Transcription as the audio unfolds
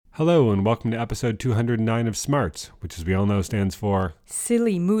Hello, and welcome to episode 209 of Smarts, which, as we all know, stands for...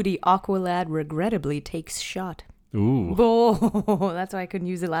 Silly, moody Aqualad regrettably takes shot. Ooh. Oh, that's why I couldn't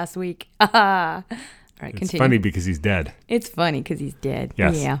use it last week. All right, continue. It's funny because he's dead. It's funny because he's dead.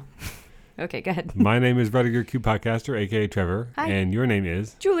 Yes. Yeah. Okay, go ahead. My name is Rudiger Q Podcaster, a.k.a. Trevor. Hi. And your name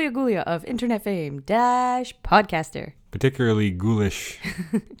is... Julia Gulia of Internet Fame - Podcaster. Particularly ghoulish.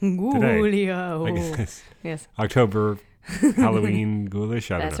 Gulio. I guess. Yes. October, Halloween,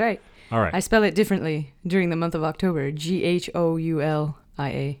 ghoulish. I don't That's know. right. All right. I spell it differently during the month of October. Ghoula.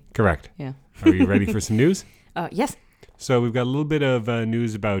 Correct. Yeah. Are you ready for some news? Yes. So we've got a little bit of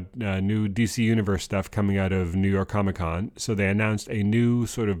news about new DC Universe stuff coming out of New York Comic Con. So they announced a new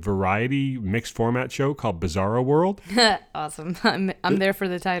sort of variety mixed format show called Bizarro World. Awesome. I'm there for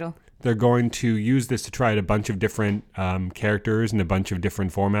the title. They're going to use this to try out a bunch of different characters and a bunch of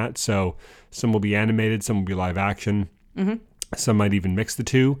different formats. So some will be animated, some will be live action. Mm-hmm. Some might even mix the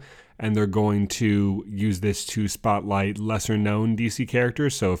two. And they're going to use this to spotlight lesser-known DC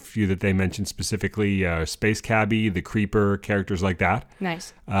characters. So a few that they mentioned specifically, Space Cabbie, the Creeper, characters like that.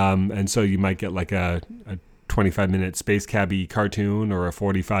 Nice. And so you might get like a 25-minute Space Cabbie cartoon or a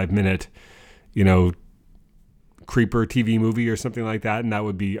 45-minute, Creeper TV movie or something like that. And that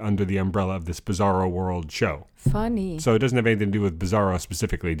would be under the umbrella of this Bizarro World show. Funny. So it doesn't have anything to do with Bizarro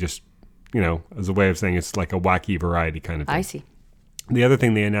specifically, just, as a way of saying it's like a wacky variety kind of thing. I see. The other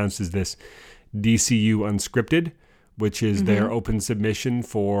thing they announced is this DCU Unscripted, which is their open submission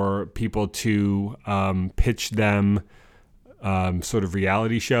for people to pitch them sort of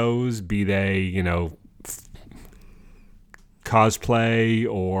reality shows, be they, cosplay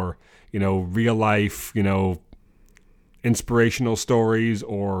or, real life, inspirational stories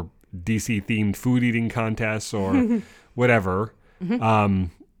or DC-themed food eating contests or whatever.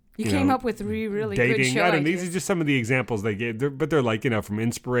 You came up with three really dating, good show I don't know, ideas. these are just some of the examples they gave. But they're like, from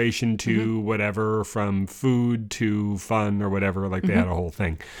inspiration to whatever, from food to fun or whatever. Like they had a whole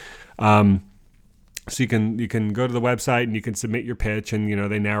thing. So you can go to the website and you can submit your pitch, and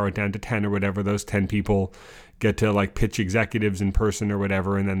they narrow it down to 10 or whatever. Those 10 people get to like pitch executives in person or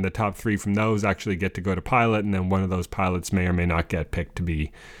whatever, and then the top 3 from those actually get to go to pilot, and then one of those pilots may or may not get picked to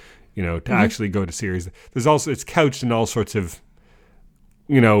be, to actually go to series. There's also, it's couched in all sorts of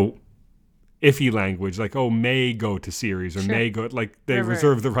iffy language, like, may go to series or may go, like they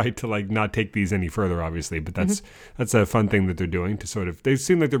reserve the right to like not take these any further, obviously. But that's a fun thing that they're doing to sort of, they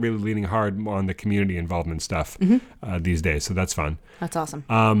seem like they're really leaning hard on the community involvement stuff these days. So that's fun. That's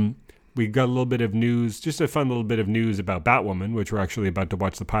awesome. We got a little bit of news, just a fun little bit of news about Batwoman, which we're actually about to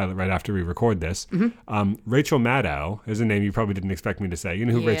watch the pilot right after we record this. Rachel Maddow is a name you probably didn't expect me to say. You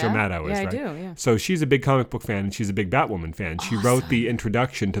know who Rachel Maddow is, right? Yeah, I do, yeah. So she's a big comic book fan, and she's a big Batwoman fan. She wrote the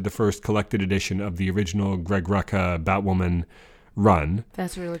introduction to the first collected edition of the original Greg Rucka Batwoman run.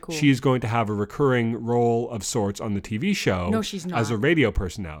 That's really cool. She's going to have a recurring role of sorts on the TV show. No, she's not. As a radio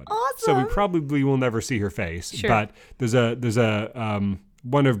personality. Awesome. So we probably will never see her face. Sure. But there's a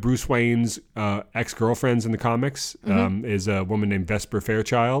one of Bruce Wayne's ex-girlfriends in the comics is a woman named Vesper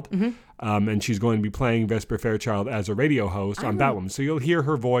Fairchild. And she's going to be playing Vesper Fairchild as a radio host on Batwoman. So you'll hear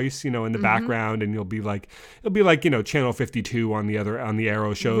her voice, in the background, and it'll be like Channel 52 on the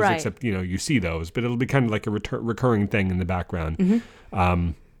Arrow shows, right. Except, you see those, but it'll be kind of like a recurring thing in the background.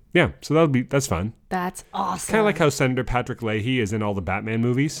 Yeah, so that's fun. That's awesome. Kind of like how Senator Patrick Leahy is in all the Batman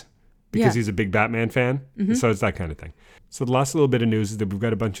movies because he's a big Batman fan. So it's that kind of thing. So the last little bit of news is that we've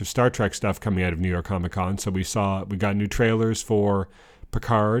got a bunch of Star Trek stuff coming out of New York Comic Con. So we got new trailers for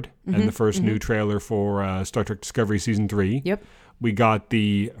Picard and the first new trailer for Star Trek Discovery Season 3. Yep. We got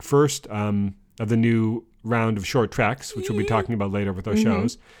the first of the new round of short treks, which we'll be talking about later with our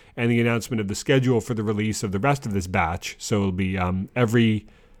shows, and the announcement of the schedule for the release of the rest of this batch. So it'll be every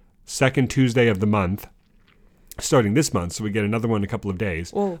second Tuesday of the month, starting this month. So we get another one in a couple of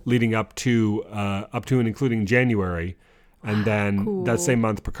days, leading up to and including January. And then that same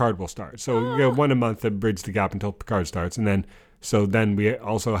month, Picard will start. So we get one a month to bridge the gap until Picard starts. And then we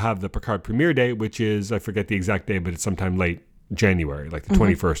also have the Picard premiere date, which is, I forget the exact day, but it's sometime late January, like the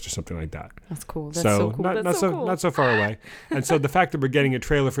 21st or something like that. That's cool. That's so cool. Not so far away. And so the fact that we're getting a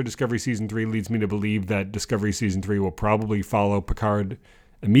trailer for Discovery Season 3 leads me to believe that Discovery Season 3 will probably follow Picard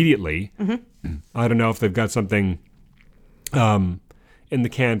immediately. I don't know if they've got something in the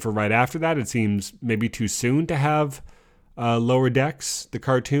can for right after that. It seems maybe too soon to have Lower Decks, the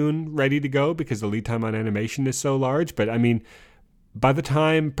cartoon, ready to go because the lead time on animation is so large. But I mean, by the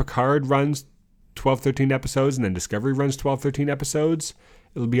time Picard runs 12, 13 episodes and then Discovery runs 12, 13 episodes,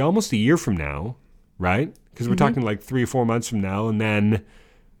 it'll be almost a year from now, right? Because we're talking like 3 or 4 months from now, and then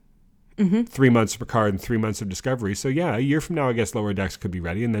 3 months of Picard and 3 months of Discovery. So yeah, a year from now, I guess Lower Decks could be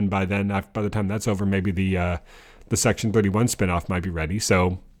ready, and then by the time that's over, maybe the Section 31 spinoff might be ready.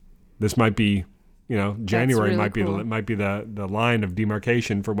 So this might be, January really might cool. be the line of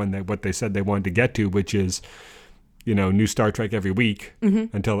demarcation for what they said they wanted to get to, which is, new Star Trek every week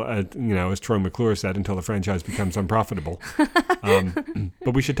until, as Troy McClure said, until the franchise becomes unprofitable.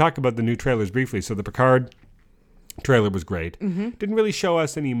 But we should talk about the new trailers briefly. So the Picard trailer was great. Didn't really show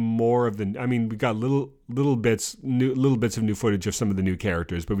us any more of the. I mean, we got little bits of new footage of some of the new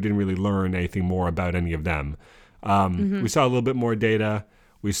characters, but we didn't really learn anything more about any of them. We saw a little bit more data.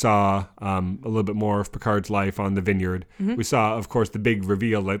 We saw a little bit more of Picard's life on the Vineyard. We saw, of course, the big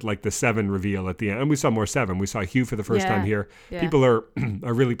reveal, like the Seven reveal at the end. And we saw more Seven. We saw Hugh for the first time here. Yeah. People are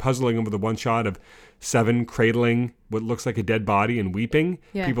really puzzling over the one shot of Seven cradling what looks like a dead body and weeping.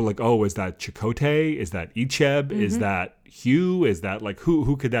 Yeah. People are like, oh, is that Chakotay? Is that Icheb? Is that Hugh? Is that like,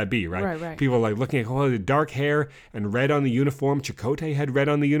 who could that be, right? Right. People are like looking at, the dark hair and red on the uniform. Chakotay had red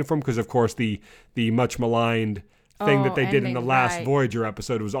on the uniform because, of course, the much maligned thing that they did in the ending, last right. Voyager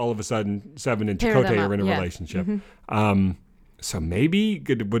episode was all of a sudden Seven and Pair them Chakotay up, are in a yeah. relationship. So maybe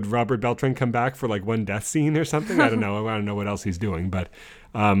would Robert Beltran come back for like one death scene or something? I don't know. I don't know what else he's doing, but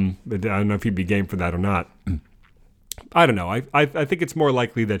I don't know if he'd be game for that or not. I don't know. I think it's more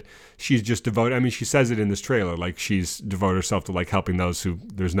likely that she's just devoted. I mean, she says it in this trailer, like she's devoted herself to like helping those who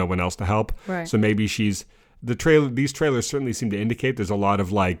there's no one else to help. Right. So maybe these trailers certainly seem to indicate there's a lot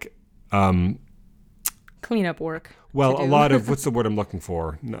of like, Cleanup work. well, to a do. lot of, what's the word I'm looking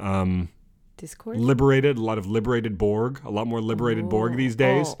for? Discord. A lot of liberated Borg, a lot more liberated Borg these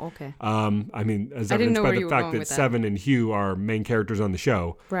days. Oh, okay. I mean, as I didn't evidenced know by where the you were fact going that with that. Seven and Hugh are main characters on the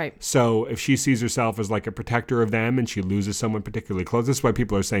show. Right. So if she sees herself as like a protector of them and she loses someone particularly close, this is why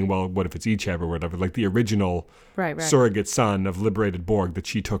people are saying, well, what if it's Icheb or whatever, like the original Right. surrogate son of liberated Borg that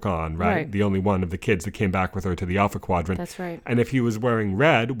she took on, right? Right. The only one of the kids that came back with her to the Alpha Quadrant. That's right. And if he was wearing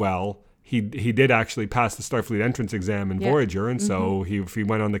red, well, he did actually pass the Starfleet entrance exam in Yeah. Voyager, and so if he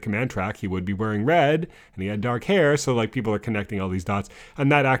went on the command track, he would be wearing red, and he had dark hair. So like people are connecting all these dots, and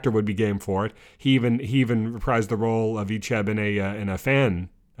that actor would be game for it. He even reprised the role of Icheb in a fan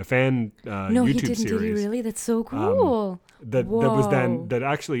No, he YouTube didn't. series. Did he really? That's so cool. That was then that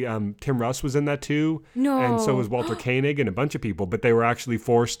actually Tim Russ was in that too, No. and so was Walter Koenig and a bunch of people. But they were actually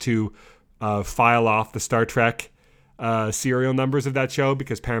forced to file off the Star Trek serial numbers of that show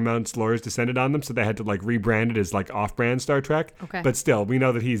because Paramount's lawyers descended on them, so they had to like rebrand it as like off-brand Star Trek. Okay. But still, we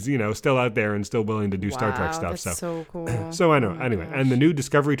know that he's still out there and still willing to do Star Trek stuff. That's so cool. So I know. Oh my Anyway, gosh. and the new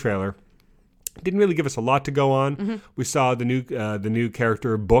Discovery trailer didn't really give us a lot to go on. We saw the new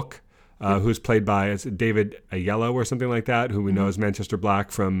character Book, who's played by David Aiello or something like that, who we know as Manchester Black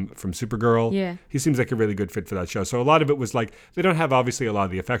from Supergirl. Yeah. He seems like a really good fit for that show. So a lot of it was like, they don't have, obviously, a lot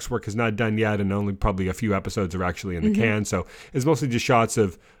of the effects work is not done yet, and only probably a few episodes are actually in the can. So it's mostly just shots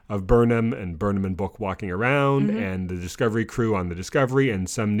of Burnham and Book walking around, and the Discovery crew on the Discovery, and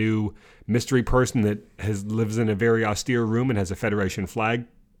some new mystery person that lives in a very austere room and has a Federation flag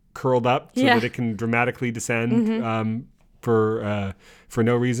curled up so Yeah. that it can dramatically descend for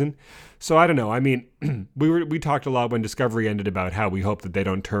no reason. So I don't know. I mean, we talked a lot when Discovery ended about how we hope that they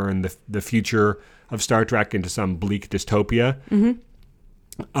don't turn the future of Star Trek into some bleak dystopia.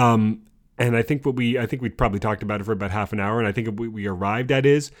 And I think we probably talked about it for about half an hour. And I think what we arrived at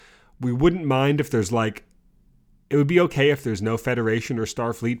is we wouldn't mind if there's like, it would be okay if there's no Federation or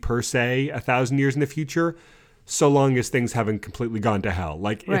Starfleet per se 1,000 years in the future, so long as things haven't completely gone to hell.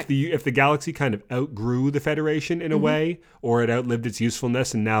 Like Right. if the galaxy kind of outgrew the Federation in a way, or it outlived its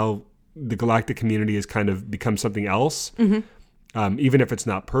usefulness, and now the galactic community has kind of become something else. Even if it's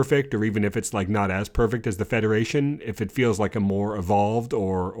not perfect, or even if it's like not as perfect as the Federation, if it feels like a more evolved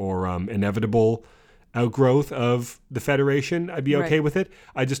or inevitable outgrowth of the Federation, I'd be okay Right. with it.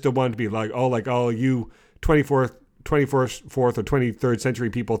 I just don't want it to be like, you 24th or 23rd century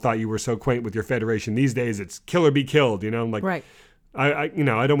people thought you were so quaint with your Federation. These days it's kill or be killed, like Right. I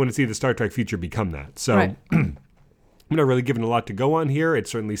don't want to see the Star Trek future become that. So Right. I'm not really given a lot to go on here. It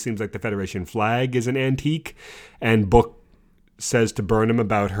certainly seems like the Federation flag is an antique, and Book says to Burnham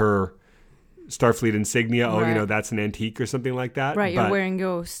about her Starfleet insignia, Right. that's an antique or something like that. Right. But, You're wearing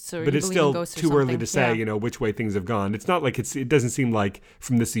ghosts, or but you it's believe in still ghosts or too early something. to say, Yeah. which way things have gone. It's not like it doesn't seem like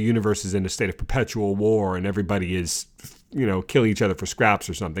from this the universe is in a state of perpetual war and everybody is, killing each other for scraps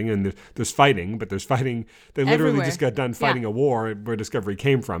or something. And there's fighting, but there's fighting. They literally Everywhere. just got done fighting Yeah. a war where Discovery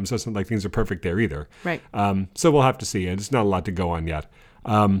came from. So it's not like things are perfect there either. Right. So we'll have to see. It's not a lot to go on yet.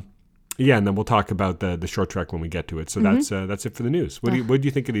 Yeah, and then we'll talk about the short trek when we get to it. So that's it for the news. What do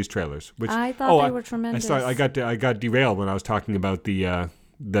you think of these trailers? I thought they were tremendous. I got derailed when I was talking about the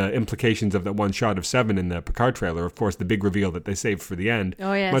the implications of that one shot of Seven in the Picard trailer. Of course, the big reveal that they saved for the end.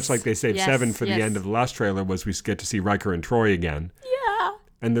 Oh, yes. Much like they saved Seven for the end of the last trailer, was we get to see Riker and Troy again. Yeah.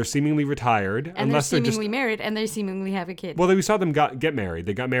 And they're seemingly retired. And they're seemingly married, and they seemingly have a kid. Well, we saw them get married.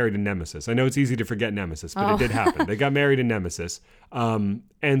 They got married in Nemesis. I know it's easy to forget Nemesis, but it did happen. They got married in Nemesis.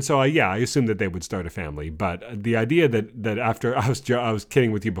 And so, I assumed that they would start a family. But the idea that after, I was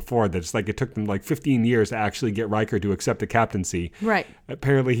kidding with you before, that it's like it took them like 15 years to actually get Riker to accept the captaincy. Right.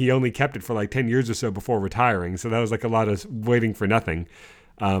 Apparently, he only kept it for like 10 years or so before retiring. So that was like a lot of waiting for nothing.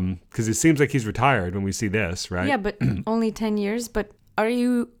 Because it seems like he's retired when we see this, right? Yeah, but only 10 years. But are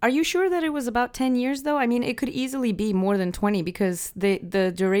you sure that it was about 10 years, though? I mean, it could easily be more than 20 because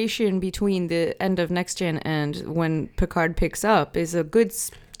the duration between the end of Next Gen and when Picard picks up is a good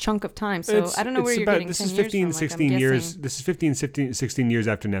chunk of time. So I don't know where you're getting 10 years from. This is 15, 16 years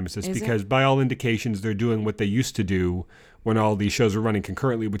after Nemesis because by all indications, they're doing what they used to do when all these shows were running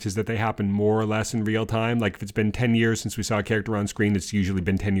concurrently, which is that they happen more or less in real time. Like if it's been 10 years since we saw a character on screen, it's usually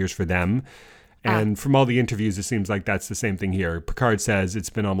been 10 years for them. And from all the interviews, it seems like that's the same thing here. Picard says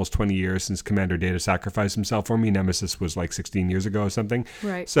it's been almost 20 years since Commander Data sacrificed himself for me. Nemesis was like 16 years ago or something.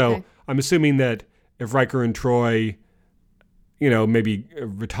 Right. So I'm assuming that if Riker and Troy, maybe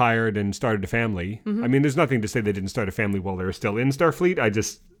retired and started a family. I mean, there's nothing to say they didn't start a family while they were still in Starfleet. I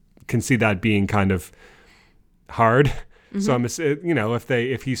just can see that being kind of hard. So I'm,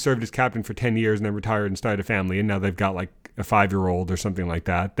 if he served as captain for 10 years and then retired and started a family, and now they've got like a 5-year-old or something like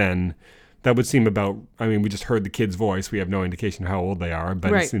that, then that would seem about, we just heard the kid's voice. We have no indication how old they are,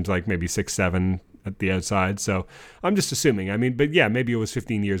 but It seems like maybe 6, 7 at the outside. So I'm just assuming. But yeah, maybe it was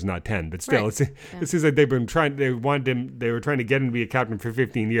 15 years, not 10. But still, it seems like they were trying to get him to be a captain for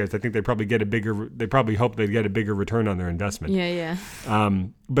 15 years. I think they probably hope they'd get a bigger return on their investment. Yeah.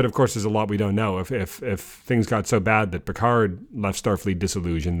 But of course, there's a lot we don't know. If things got so bad that Picard left Starfleet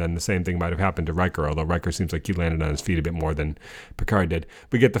disillusioned, then the same thing might have happened to Riker, although Riker seems like he landed on his feet a bit more than Picard did.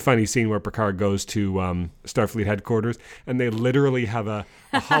 We get the funny scene where Picard goes to Starfleet headquarters, and they literally have a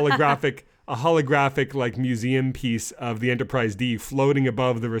holographic like museum piece of the Enterprise D floating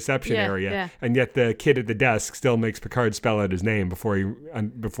above the reception area, and yet the kid at the desk still makes Picard spell out his name before he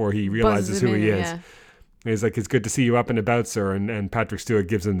realizes who he is. Yeah. He's like, "It's good to see you up and about, sir," and Patrick Stewart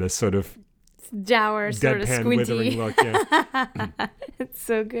gives him this sort of dour, sort of squinty, withering look. Yeah. It's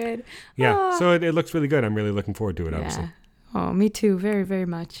so good. Yeah, so it looks really good. I'm really looking forward to it. Obviously. Oh, me too. Very, very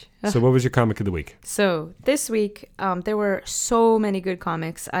much. So what was your comic of the week? So this week, there were so many good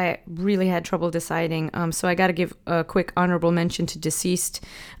comics. I really had trouble deciding. So I got to give a quick honorable mention to Deceased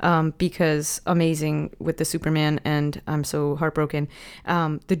because amazing with the Superman, and I'm so heartbroken.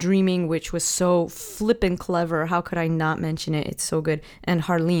 The Dreaming, which was so flippin' clever. How could I not mention it? It's so good. And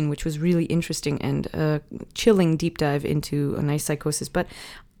Harleen, which was really interesting and a chilling deep dive into a nice psychosis. But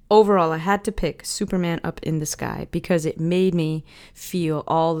overall, I had to pick Superman Up in the Sky because it made me feel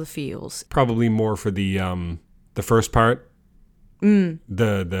all the feels. Probably more for the first part,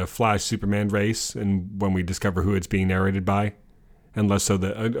 the Flash Superman race, and when we discover who it's being narrated by, and less so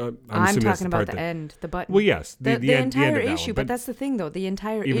the. I'm talking about the end, the button. Well, yes, the entire issue, but that's the thing, though. The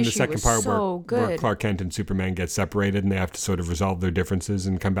entire issue even the second part where Clark Kent and Superman get separated and they have to sort of resolve their differences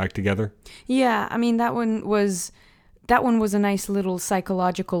and come back together. Yeah, that one was a nice little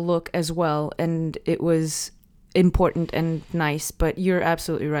psychological look as well, and it was important and nice, but you're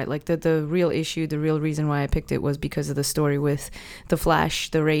absolutely right. Like the real issue, the real reason why I picked it was because of the story with the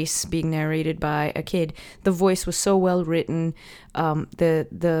Flash, the race being narrated by a kid. The voice was so well written.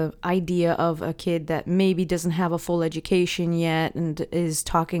 The idea of a kid that maybe doesn't have a full education yet and is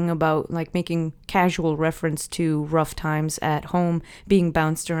talking about like making casual reference to rough times at home, being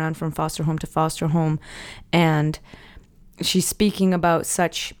bounced around from foster home to foster home, and she's speaking about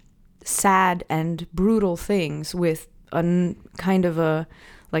such sad and brutal things with a kind of a,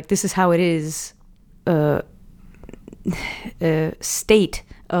 like, this is how it is, a state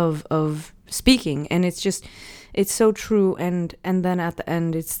of speaking. And it's so true. And then at the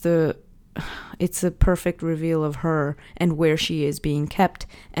end, it's a perfect reveal of her and where she is being kept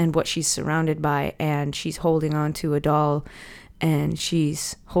and what she's surrounded by. And she's holding on to a doll, and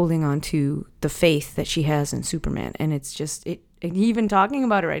she's holding on to the faith that she has in Superman. And it's just, even talking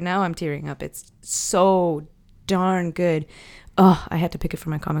about it right now, I'm tearing up. It's so darn good. Oh, I had to pick it for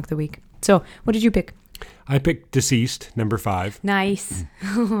my comic of the week. So what did you pick? I picked Deceased, number 5. Nice.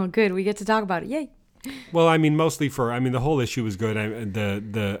 Oh, good. We get to talk about it. Yay. Well, mostly the whole issue was good.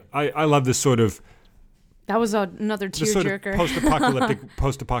 I love this sort of, that was another tearjerker.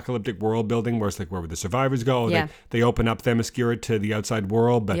 Post-apocalyptic world building where it's like, where would the survivors go? Yeah. They open up Themyscira to the outside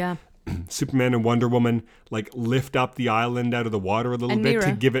world, but Superman and Wonder Woman like lift up the island out of the water a little And bit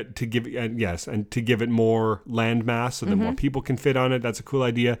Mira. to give it more land mass so that more people can fit on it. That's a cool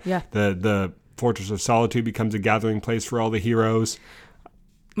idea. Yeah. The Fortress of Solitude becomes a gathering place for all the heroes.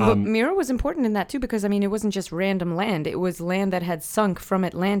 But Mira was important in that too, because I mean, it wasn't just random land. It was land that had sunk from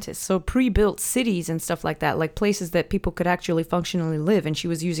Atlantis. So pre-built cities and stuff like that, like places that people could actually functionally live. And she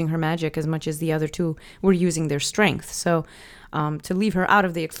was using her magic as much as the other two were using their strength. So to leave her out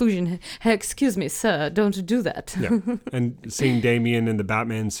of the exclusion, excuse me, sir, don't do that. Yeah. And seeing Damian in the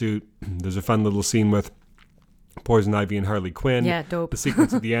Batman suit, there's a fun little scene with Poison Ivy and Harley Quinn. Yeah, dope. The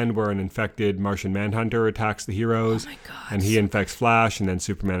sequence at the end where an infected Martian Manhunter attacks the heroes. Oh my God. And he infects Flash, and then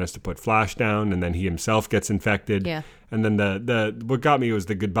Superman has to put Flash down, and then he himself gets infected. Yeah. And then the what got me was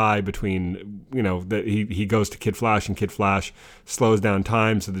the goodbye between, he goes to Kid Flash, and Kid Flash slows down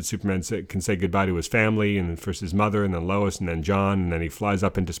time so that Superman can say goodbye to his family, and then first his mother, and then Lois, and then John, and then he flies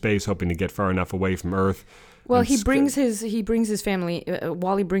up into space hoping to get far enough away from Earth. Well, And he brings his family.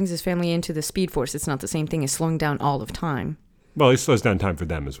 Wally brings his family into the Speed Force. It's not the same thing as slowing down all of time. Well, he slows down time for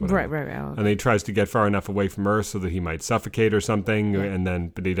them as well. Right. Okay. And he tries to get far enough away from Earth so that he might suffocate or something,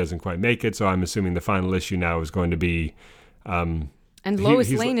 but he doesn't quite make it. So I'm assuming the final issue now is going to be. And Lois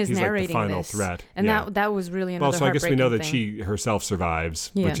he's Lane is like the narrating final this, threat. and Yeah. that was really another. Well, so I guess we know that heartbreaking thing. she herself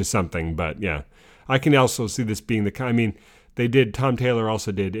survives, Yeah. which is something. But yeah, I can also see this being the kind. I mean, Tom Taylor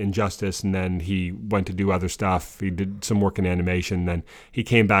also did Injustice, and then he went to do other stuff. He did some work in animation, then he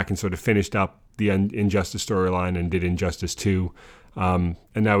came back and sort of finished up the Injustice storyline and did Injustice 2. And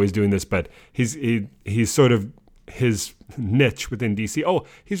now he's doing this, but he's sort of his niche within DC. Oh,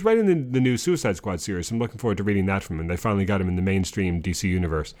 he's writing the new Suicide Squad series. I'm looking forward to reading that from him. They finally got him in the mainstream DC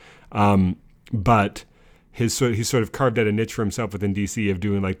universe. But he's sort of carved out a niche for himself within DC of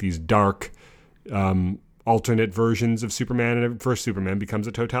doing like these dark, alternate versions of Superman. And first Superman becomes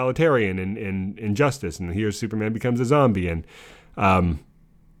a totalitarian in Injustice, and here Superman becomes a zombie. And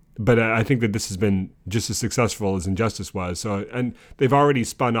but I think that this has been just as successful as Injustice was. So, and they've already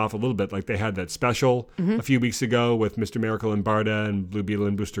spun off a little bit. Like they had that special a few weeks ago with Mr. Miracle and Barda and Blue Beetle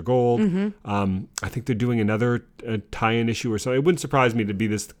and Booster Gold. I think they're doing another tie-in issue or something. It wouldn't surprise me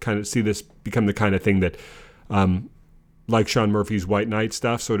to see this become the kind of thing that, like Sean Murphy's White Knight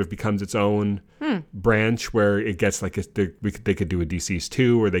stuff, sort of becomes its own branch where it gets like they could do a DC's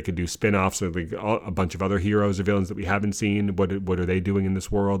 2, or they could do spin-offs of like a bunch of other heroes or villains that we haven't seen. What are they doing in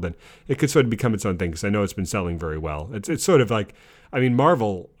this world? And it could sort of become its own thing, because I know it's been selling very well. It's sort of like, I mean,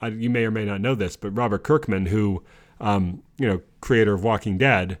 Marvel, you may or may not know this, but Robert Kirkman, who, creator of Walking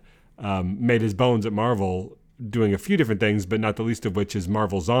Dead, made his bones at Marvel doing a few different things, but not the least of which is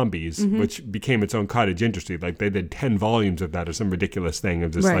Marvel Zombies, which became its own cottage industry. Like they did 10 volumes of that or some ridiculous thing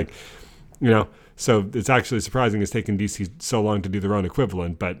of just like, so it's actually surprising it's taken DC so long to do their own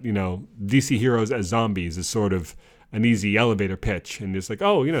equivalent. But, DC heroes as zombies is sort of an easy elevator pitch. And it's like,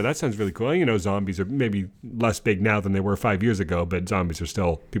 oh, that sounds really cool. Zombies are maybe less big now than they were 5 years ago, but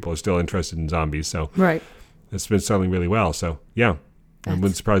people are still interested in zombies. So Right. It's been selling really well. So yeah, it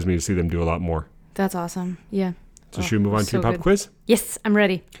wouldn't surprise me to see them do a lot more. That's awesome. Yeah. So should we move on to your pop good. quiz? Yes, I'm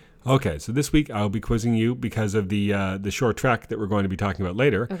ready. Okay, so this week I'll be quizzing you because of the short trek that we're going to be talking about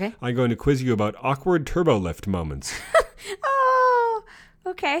later. Okay. I'm going to quiz you about awkward turbo lift moments. Oh,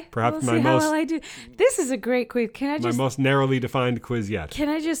 okay. Perhaps we'll see how well I do. This is a great quiz. My most narrowly defined quiz yet. Can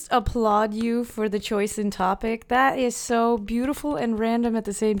I just applaud you for the choice in topic? That is so beautiful and random at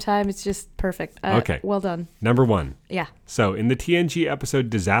the same time. It's just perfect. Okay. Well done. Number 1. Yeah. So in the TNG episode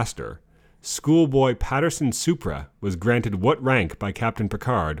Disaster, schoolboy Patterson Supra was granted what rank by Captain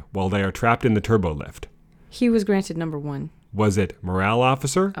Picard while they are trapped in the turbo lift? He was granted number 1. Was it morale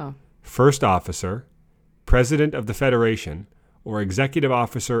officer, Oh. first officer, president of the Federation, or executive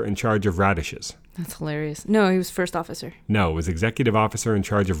officer in charge of radishes? That's hilarious. No, he was first officer. No, it was executive officer in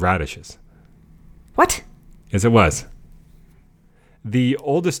charge of radishes. What? Yes, it was. The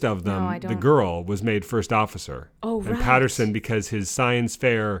oldest of them, No, I the don't. girl, was made first officer. Oh, And right. Patterson, because his science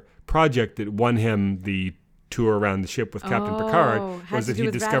fair project that won him the tour around the ship with Captain Picard, had was to that do he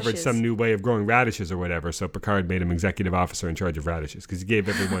with discovered radishes. some new way of growing radishes or whatever. So Picard made him executive officer in charge of radishes because he gave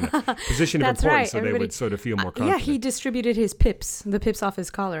everyone a position of That's importance right. so they Everybody- would sort of feel more Yeah, confident. he distributed the pips off his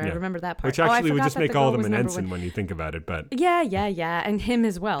collar. Yeah. I remember that part. Which Oh, I actually would forgot just that make the all girl of them was an number ensign 1. when you think about it. But Yeah, and him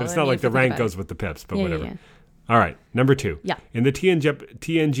as well. it's I not mean, like if the you think rank about goes it. with the pips, but Yeah, whatever. yeah. All right, number 2. Yeah. In the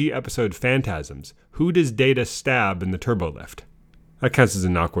TNG episode Phantasms, who does Data stab in the turbo lift? That counts as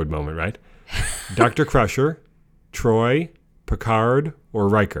an awkward moment, right? Dr. Crusher, Troy, Picard, or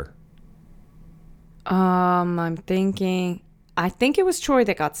Riker? I'm thinking. I think it was Troy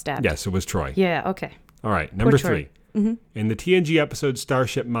that got stabbed. Yes, it was Troy. Yeah. Okay. All right, number Troy. 3. In the TNG episode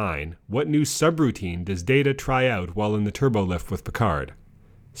Starship Mine, what new subroutine does Data try out while in the turbo lift with Picard?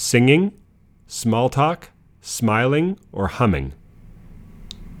 Singing, small talk, smiling, or humming?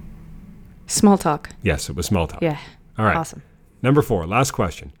 Small talk. Yes, it was small talk. Yeah. All right. Awesome. Number 4, last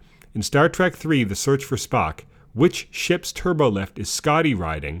question. In Star Trek III, The Search for Spock, which ship's turbo lift is Scotty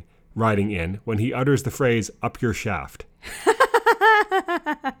riding in when he utters the phrase, "up your shaft"?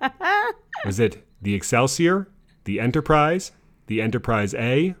 Was it the Excelsior, the Enterprise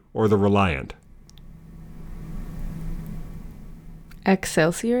A, or the Reliant?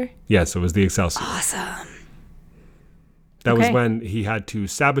 Excelsior? Yes, it was the Excelsior. Awesome. That was Okay. when he had to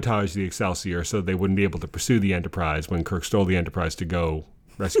sabotage the Excelsior so they wouldn't be able to pursue the Enterprise when Kirk stole the Enterprise to go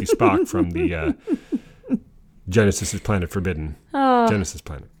rescue Spock from the Genesis' Planet Forbidden. Oh, Genesis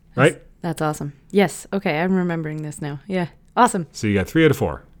planet. Right? that's awesome. Yes. Okay, I'm remembering this now. Yeah. Awesome. So you got 3 out of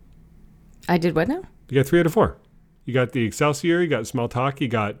 4. I did what now? You got 3 out of 4. You got the Excelsior, you got Small Talk, you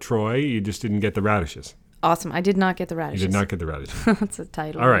got Troy, you just didn't get the radishes. Awesome. I did not get the You radishes. did not get the radishes. That's a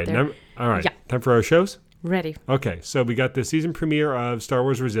title. All right. there. All right. Yeah. Time for our shows? Ready. Okay. So we got the season premiere of Star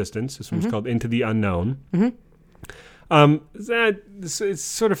Wars Resistance. This one's called Into the Unknown. It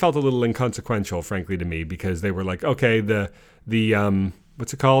sort of felt a little inconsequential, frankly, to me, because they were like, okay, the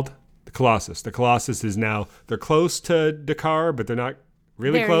what's it called? The Colossus. The Colossus is now, they're close to Dakar, but they're not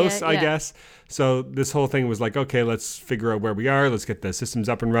really There close, yet, I yeah. guess. So this whole thing was like, okay, let's figure out where we are. Let's get the systems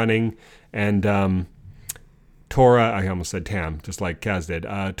up and running. And Tora, I almost said Tam, just like Kaz did.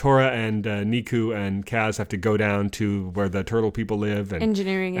 Tora and Niku and Kaz have to go down to where the turtle people live and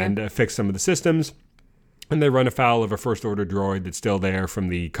Engineering, yeah. and fix some of the systems. And they run afoul of a First Order droid that's still there from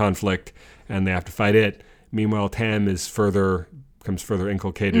the conflict, and they have to fight it. Meanwhile, Tam becomes further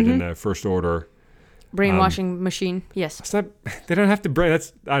inculcated in the First Order. Brainwashing machine. Yes. It's not. They don't have to brain.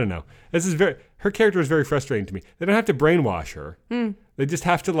 I don't know. Her character is very frustrating to me. They don't have to brainwash her. They just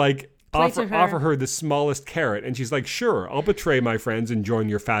have to offer her the smallest carrot, and she's like, "Sure, I'll betray my friends and join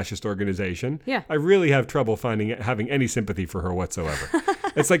your fascist organization." Yeah. I really have trouble having any sympathy for her whatsoever.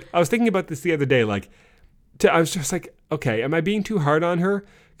 It's like I was thinking about this the other day. I was just like, okay, am I being too hard on her?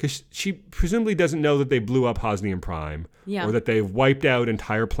 Because she presumably doesn't know that they blew up Hosnian Prime, Yeah. or that they've wiped out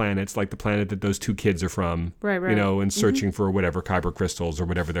entire planets, like the planet that those 2 kids are from, Right. and searching for whatever kyber crystals or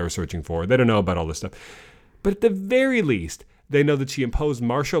whatever they were searching for. They don't know about all this stuff. But at the very least, they know that she imposed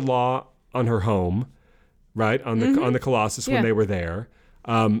martial law on her home, right, on the Colossus when Yeah. they were there.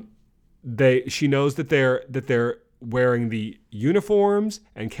 She knows that they're wearing the uniforms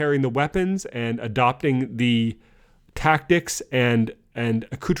and carrying the weapons and adopting the tactics and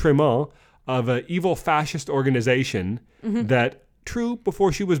accoutrement of an evil fascist organization that, true,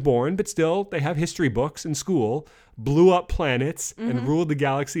 before she was born, but still, they have history books in school, blew up planets and ruled the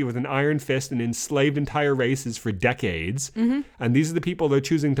galaxy with an iron fist and enslaved entire races for decades. And these are the people they're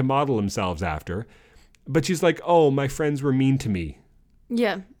choosing to model themselves after. But she's like, oh, my friends were mean to me.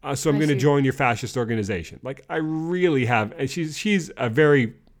 Yeah. So I'm I going to see. join your fascist organization. I really have. And she's a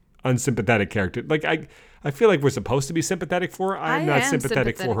very unsympathetic character. I feel like we're supposed to be sympathetic for her. I'm not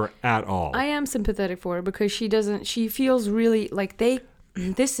sympathetic for her at all. I am sympathetic for her because she feels really like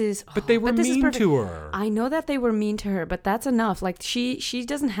this is. But they were this is mean perfect. to her. I know that they were mean to her, but that's enough. She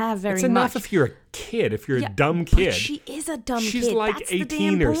doesn't have very It's much. enough if you're a kid, if you're Yeah, a dumb but kid. she is a dumb She's kid. like That's the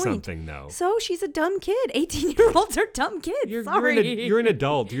 18 damn or point. something, though. So she's a dumb kid. 18-year-olds are dumb kids. Sorry. You're an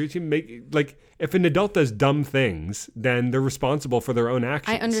adult. If an adult does dumb things, then they're responsible for their own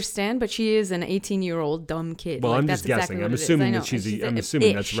actions. I understand, but she is an 18-year-old dumb kid. Well, I'm that's just guessing. Exactly I'm what it is. assuming I that know. I'm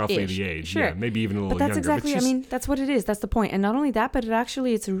assuming that's Ish. roughly the age. Sure. Yeah, maybe even a little But that's younger. exactly, that's what it is. That's the point. And not only that, but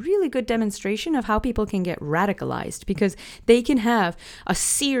it's a really good demonstration of how people can get radicalized because they can have a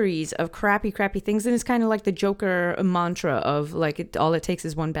series of crappy things. And it's kind of like the Joker mantra of all it takes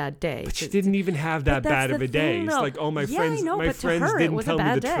is one bad day. But she didn't even have that But that's bad of the a day. thing, It's though. like, oh, my Yeah, friends, I know, my but to friends her, it didn't was a tell me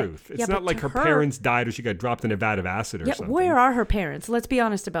bad the day. truth. It's Yeah, not but like to her her- parents died or she got dropped in a vat of acid or Yeah, something. where are her parents? Let's be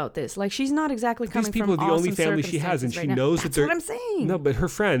honest about this. She's not exactly coming These people from are the only awesome family she has, and circumstances she right now. knows that That's they're. what I'm saying. No, but her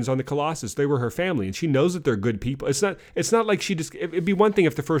friends on the Colossus, they were her family, and she knows that they're good people. It's not like she just. It'd be one thing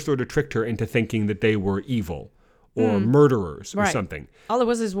if the First Order tricked her into thinking that they were evil or murderers or Right. something. All it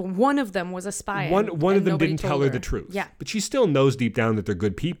was is one of them was a spy. One and of them nobody didn't tell told her the truth. Yeah, But she still knows deep down that they're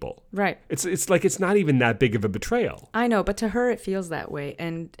good people. right. It's like it's not even that big of a betrayal. I know, but to her it feels that way.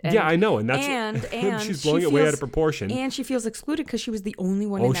 And Yeah, I know, and that's and she's she blowing it way out feels- of proportion. And she feels excluded because she was the only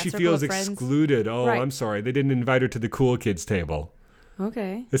one in Oh, that she circle feels of friends. excluded. Oh, Right. I'm sorry. They didn't invite her to the cool kids table.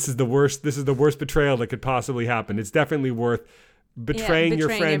 Okay. This is the worst betrayal that could possibly happen. It's definitely worth betraying your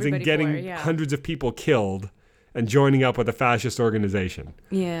betraying friends and everybody getting for it, yeah. hundreds of people killed and joining up with a fascist organization.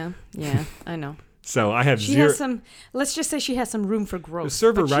 Yeah, I know. So I have She zero. has some. Let's just say she has some room for growth.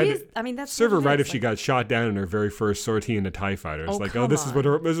 Serve her But right. she is- I mean, that's serve her what it right is, if she got shot down in her very first sortie in a TIE fighter. It's Oh, like, come this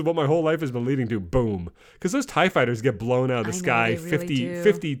is what my whole life has been leading to. Boom. Because those TIE fighters get blown out of the I know, sky. they really do.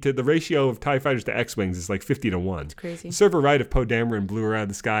 50 to the ratio of TIE fighters to X-wings is like 50 to 1. It's crazy. Serve her right if Poe Dameron blew her out of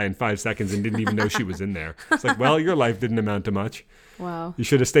the sky in 5 seconds and didn't even know she was in there. It's like, well, your life didn't amount to much. Wow. You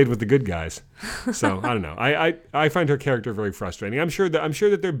should have stayed with the good guys. So I don't know. I find her character very frustrating. I'm sure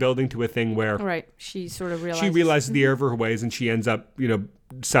that they're building to a thing where Right. She sort of realizes. she realizes the error of her ways, and she ends up,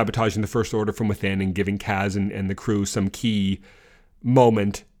 sabotaging the First Order from within and giving Kaz and the crew some key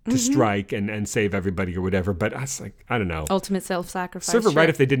moment to strike and save everybody or whatever. But I was like, I don't know. Ultimate self-sacrifice. Serve her right sure.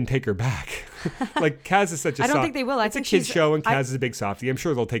 if they didn't take her back. Like, Kaz is such a I don't think they will. I it's think a kid's she's- show, and I- Kaz is a big softie. I'm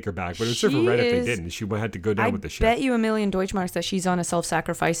sure they'll take her back, but it would serve her She right if they is- didn't. She had to go down I with the ship. bet you a million Deutschmarks that she's on a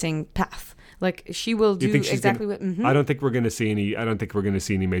self-sacrificing path. Like she will do You think she's exactly gonna, what. I don't think we're going to see any. I don't think we're going to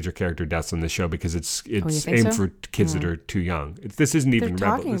see any major character deaths on this show because it's think aimed so? for kids that are too young. This isn't even They're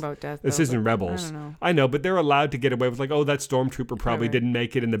talking Rebels. about death. This though, isn't but Rebels. I don't know. I know, but they're allowed to get away with like, that stormtrooper probably Right. didn't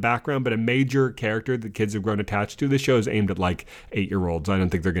make it in the background, but a major character that kids have grown attached to. This show is aimed at like 8-year-olds. I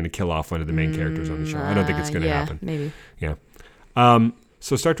don't think they're going to kill off one of the main characters on the show. I don't think it's going to yeah, happen. Maybe. Yeah.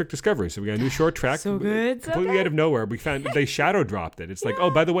 So Star Trek Discovery. So we got a new short track. So good, so Completely good. out of nowhere. We found they shadow dropped it. It's like,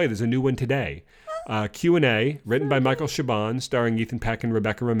 oh, by the way, there's a new one today. Q&A, written by Michael Chabon, starring Ethan Peck and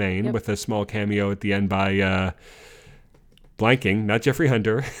Rebecca Romaine, with a small cameo at the end by blanking, not Jeffrey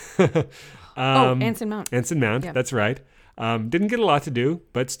Hunter. Anson Mount. Anson Mount, Yep. that's right. Didn't get a lot to do,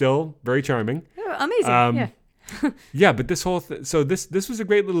 but still very charming. Amazing. Yeah. Yeah, but this whole so this was a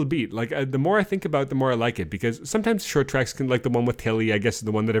great little beat. Like the more I think about it, the more I like it because sometimes short tracks can, like the one with Tilly, I guess is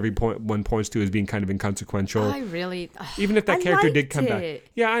the one that one points to as being kind of inconsequential. I really. Even if that I character did liked come back, it.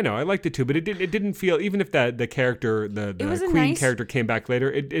 yeah, I know, I liked it too. But it didn't feel, even if the character, the was a Queen nice- character came back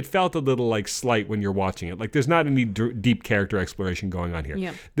later, it felt a little like slight when you're watching it. Like there's not any deep character exploration going on here.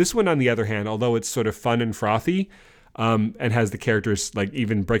 Yeah. This one, on the other hand, although it's sort of fun and frothy, and has the characters like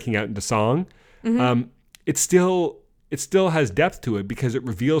even breaking out into song, it still has depth to it because it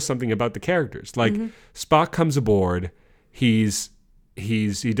reveals something about the characters. Like Spock comes aboard, he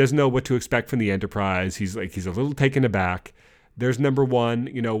doesn't know what to expect from the Enterprise. He's a little taken aback. There's number one.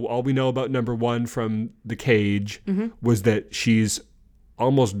 All we know about number one from the cage was that she's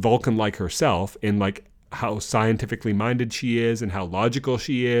almost Vulcan-like herself in like how scientifically minded she is and how logical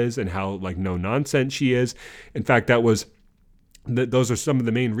she is and how like no nonsense she is. In fact, those are some of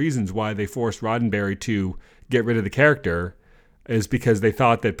the main reasons why they forced Roddenberry to get rid of the character, is because they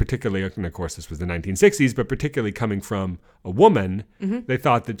thought that, particularly, and of course this was the 1960s, but particularly coming from a woman, they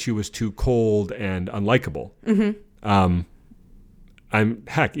thought that she was too cold and unlikable.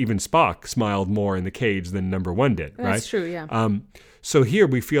 Even Spock smiled more in the cage than number one did, right? That's true. Yeah. So here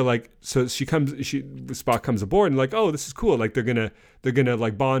we feel like, Spock comes aboard and like, oh, this is cool. Like they're gonna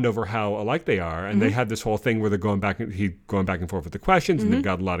like bond over how alike they are, and they have this whole thing where they're going back and forth with the questions, and they've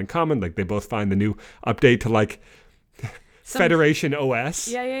got a lot in common. Like they both find the new update to like Federation OS.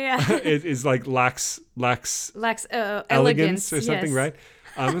 Yeah. is like lacks Lacks elegance or something, yes. right?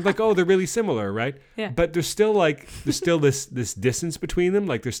 It's like, oh, they're really similar, right? Yeah. But there's still this distance between them.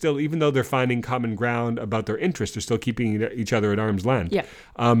 Like they're still, even though they're finding common ground about their interests, they're still keeping each other at arm's length. Yeah.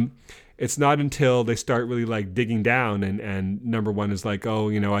 It's not until they start really like digging down and number one is like, oh,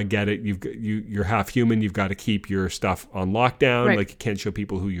 I get it. You're half human. You've got to keep your stuff on lockdown. Right. Like you can't show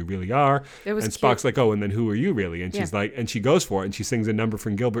people who you really are. It was and Spock's cute. like, oh, and then who are you really? And she's like, and she goes for it and she sings a number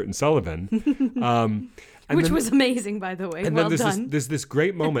from Gilbert and Sullivan. Which was amazing, by the way. And Well then done. there's this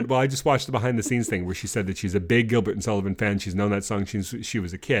great moment. Well, I just watched the behind the scenes thing where she said that she's a big Gilbert and Sullivan fan. She's known that song since she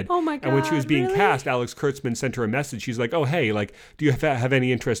was a kid. Oh my And when she was God, being really? cast, Alex Kurtzman sent her a message. She's like, oh, hey, like, do you have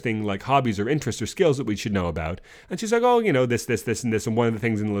any interesting like hobbies or interests or skills that we should know about? And she's like, oh, this, and this. And one of the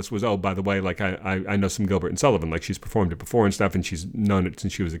things in the list was, oh, by the way, like I know some Gilbert and Sullivan. Like she's performed it before and stuff, and she's known it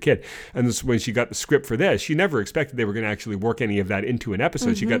since she was a kid. And this, when she got the script for this, she never expected they were going to actually work any of that into an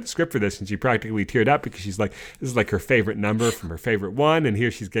episode. She got the script for this, and she practically teared up because she's like, this is like her favorite number from her favorite one, and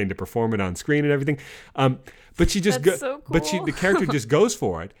here she's getting to perform it on screen and everything. But she just That's so but cool. the character just goes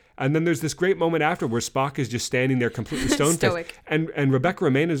for it. And then there's this great moment after where Spock is just standing there completely stone-faced. Stoic. And Rebecca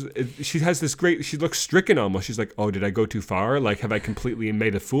Romaine she looks stricken almost. She's like, oh, did I go too far? Like, have I completely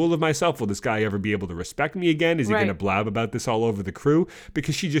made a fool of myself? Will this guy ever be able to respect me again? Is he Right. going to blab about this all over the crew?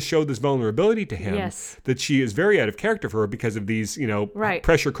 Because she just showed this vulnerability to him Yes. that she is very out of character for her because of these, Right.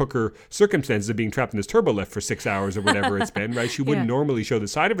 pressure cooker circumstances of being trapped in this turbo lift for 6 hours or whatever it's been, right? She wouldn't Yeah. normally show the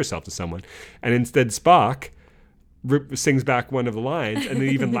side of herself to someone. And instead Spock sings back one of the lines and then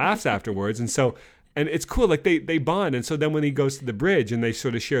even laughs afterwards. And so And it's cool, like they bond, and so then when he goes to the bridge and they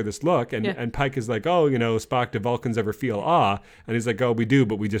sort of share this look, and Pike is like, oh, Spock, do Vulcans ever feel awe? And he's like, oh, we do,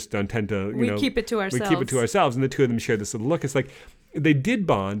 but we just don't tend to, we keep it to ourselves. We keep it to ourselves, and the two of them share this little look. It's like they did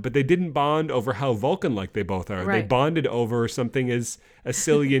bond, but they didn't bond over how Vulcan-like they both are. Right. They bonded over something as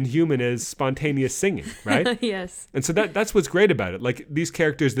silly and human as spontaneous singing, right? Yes. And so that's what's great about it. Like these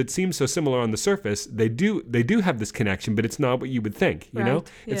characters that seem so similar on the surface, they do have this connection, but it's not what you would think. You know,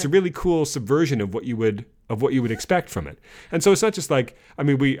 it's a really cool subversion of what you would expect from it. And so it's not just like, I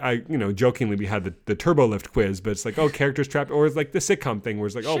mean, jokingly we had the turbo lift quiz, but it's like, oh, characters trapped, or it's like the sitcom thing where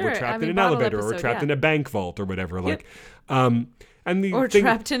it's like, oh, we're trapped in an elevator, or trapped in a bank vault or whatever. Like,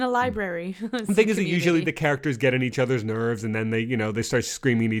 trapped in a library. The thing is that usually the characters get on each other's nerves, and then they start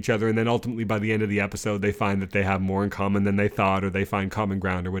screaming at each other, and then ultimately by the end of the episode they find that they have more in common than they thought, or they find common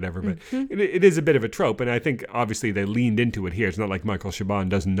ground or whatever. But it is a bit of a trope, and I think obviously they leaned into it here. It's not like Michael Chabon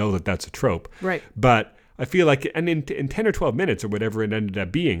doesn't know that that's a trope. Right. But I feel like, and in 10 or 12 minutes or whatever it ended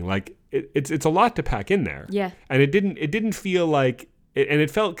up being, like it's a lot to pack in there. Yeah. And it didn't feel like, and it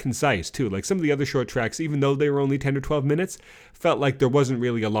felt concise too. Like some of the other short tracks, even though they were only 10 or 12 minutes, felt like there wasn't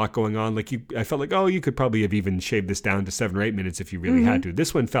really a lot going on. Like I felt like, oh, you could probably have even shaved this down to 7 or 8 minutes if you really had to.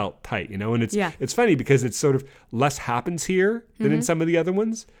 This one felt tight, and it's funny because it's sort of less happens here than in some of the other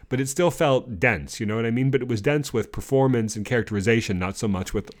ones, but it still felt dense, you know what I mean? But it was dense with performance and characterization, not so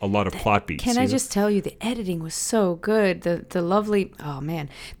much with a lot of plot beats. Can I just tell you, the editing was so good. The lovely, oh man,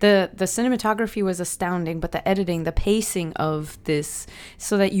 the cinematography was astounding, but the editing, the pacing of this,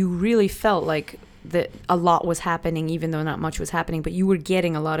 so that you really felt like that a lot was happening, even though not much was happening, but you were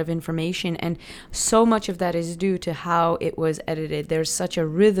getting a lot of information, and so much of that is due to how it was edited. There's such a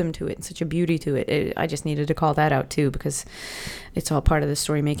rhythm to it and such a beauty to it. I just needed to call that out too, because it's all part of the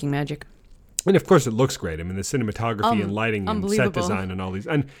story making magic. And of course it looks great. I mean, the cinematography and lighting and set design and all these,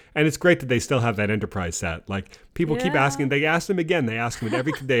 and it's great that they still have that Enterprise set. Like people keep asking, they asked him again, they ask him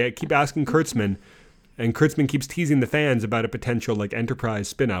they keep asking Kurtzman. And Kurtzman keeps teasing the fans about a potential like Enterprise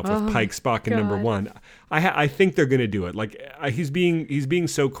spin-off with Pike, Spock, and Number One. I think they're going to do it. Like he's being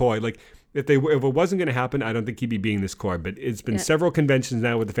so coy. Like if it wasn't going to happen, I don't think he'd be being this coy. But it's been several conventions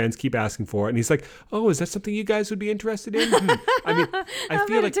now where the fans keep asking for it, and he's like, "Oh, is that something you guys would be interested in?" I mean, I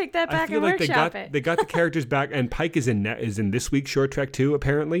feel like take that back and workshop it. They got the characters back, and Pike is in this week's Short Trek too.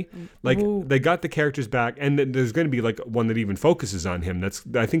 Apparently, like they got the characters back, and there's going to be like one that even focuses on him.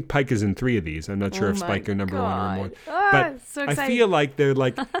 I think Pike is in 3 of these. I'm not sure if Spike or Number One or more. But so I feel like they're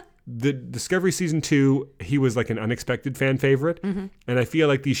like. The Discovery Season 2, he was like an unexpected fan favorite. And I feel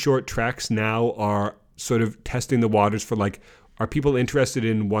like these short tracks now are sort of testing the waters for like, are people interested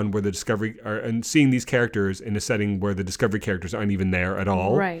in one where the Discovery and seeing these characters in a setting where the Discovery characters aren't even there at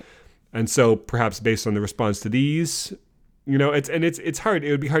all? Right. And so perhaps based on the response to these, it's hard.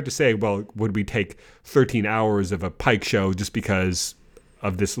 It would be hard to say, well, would we take 13 hours of a Pike show just because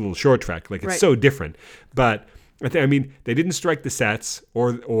of this little short track? Like it's so different. But I mean, they didn't strike the sets,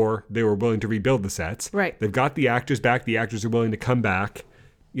 or they were willing to rebuild the sets. Right. They've got the actors back. The actors are willing to come back.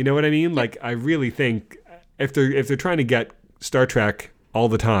 You know what I mean? Like, I really think if they're trying to get Star Trek all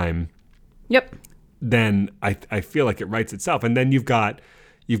the time, then I feel like it writes itself. And then you've got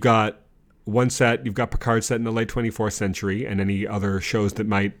one set. You've got Picard set in the late 24th century, and any other shows that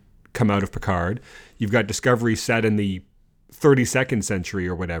might come out of Picard. You've got Discovery set in the 32nd century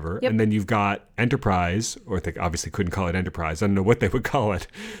or whatever, and then you've got Enterprise, or they obviously couldn't call it Enterprise. I don't know what they would call it.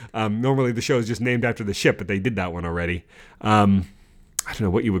 Normally the show is just named after the ship, but they did that one already. I don't know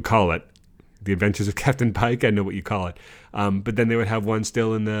what you would call it. The Adventures of Captain Pike, I know what you call it. But then they would have one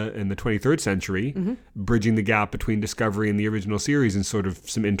still in the 23rd century, bridging the gap between Discovery and the original series in sort of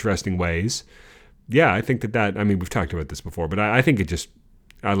some interesting ways. Yeah, I think that I mean, we've talked about this before, but I think it just,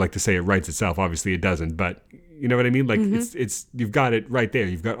 I'd like to say it writes itself. Obviously it doesn't, but you know what I mean? Like it's you've got it right there.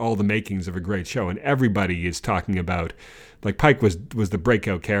 You've got all the makings of a great show, and everybody is talking about, like, Pike was the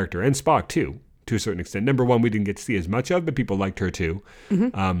breakout character, and Spock too, to a certain extent. Number One we didn't get to see as much of, but people liked her too.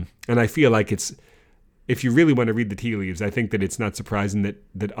 And I feel like if you really want to read the tea leaves, I think that it's not surprising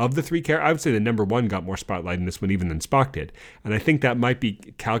that of the 3 characters, I would say that Number One got more spotlight in this one even than Spock did. And I think that might be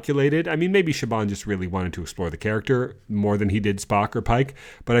calculated. I mean, maybe Chabon just really wanted to explore the character more than he did Spock or Pike.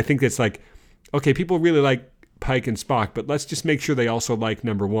 But I think it's like, okay, people really like Pike and Spock, but let's just make sure they also like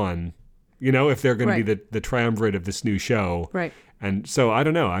Number One, if they're going to be the triumvirate of this new show. Right. And so I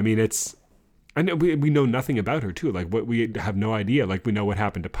don't know. I mean, I know we know nothing about her too. Like, we have no idea. Like, we know what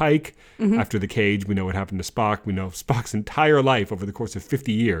happened to Pike after the cage. We know what happened to Spock. We know Spock's entire life over the course of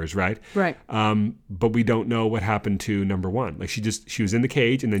 50 years, right? Right. But we don't know what happened to Number One. Like, she was in the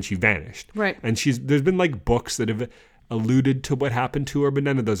cage and then she vanished. Right. And there's been like books that have alluded to what happened to her, but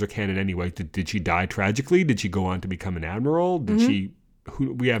none of those are canon anyway. Did she die tragically? Did she go on to become an admiral? Did she?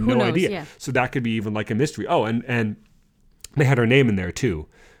 We have no idea. Yeah. So that could be even like a mystery. Oh, and they had her name in there too.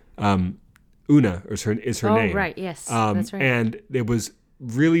 Una is her name. Oh, right. Yes, that's right. And it was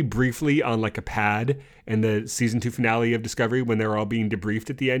really briefly on like a pad in the season 2 finale of Discovery when they were all being debriefed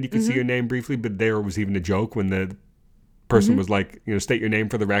at the end. You could see her name briefly, but there was even a joke when the person was like, state your name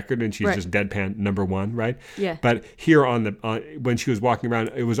for the record, and she's Right. just deadpan number 1, right? Yeah. But here when she was walking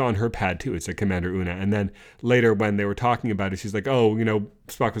around, it was on her pad too. It said Commander Una. And then later when they were talking about it, she's like, oh,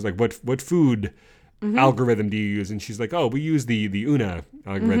 Spock was like, what food algorithm do you use? And she's like, oh, we use the Una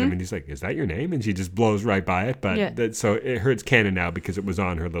algorithm. And he's like, is that your name? And she just blows right by it. But Yeah. so it's canon now because it was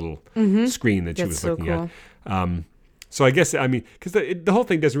on her little screen that she was That's so looking cool. at. So I guess, because the whole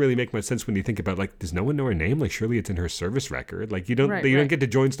thing doesn't really make much sense when you think about, like, does no one know her name? Like, surely it's in her service record. Like, you don't Right. get to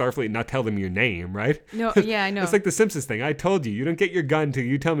join Starfleet and not tell them your name, right? No, yeah, I know. It's like the Simpsons thing. I told you don't get your gun till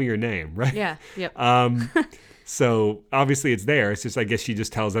you tell me your name, right? Yeah, yep. So obviously it's there. It's just, I guess she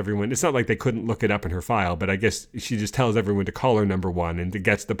just tells everyone. It's not like they couldn't look it up in her file, but I guess she just tells everyone to call her number 1, and it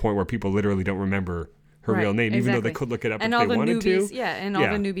gets to the point where people literally don't remember her Right, real name, even though they exactly. could look it up And if all they the wanted newbies, to. yeah, and all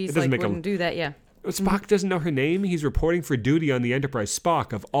Yeah, the it newbies doesn't make wouldn't do that, yeah. Spock doesn't know her name. He's reporting for duty on the Enterprise.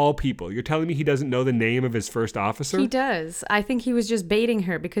 Spock, of all people. You're telling me he doesn't know the name of his first officer? He does. I think he was just baiting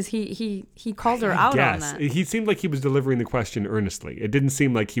her because he called her out on that. He seemed like he was delivering the question earnestly. It didn't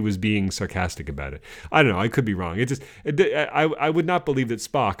seem like he was being sarcastic about it. I don't know. I could be wrong. I would not believe that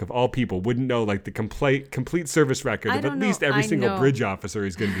Spock, of all people, wouldn't know like the complete service record I of at don't know. least every I single know. bridge officer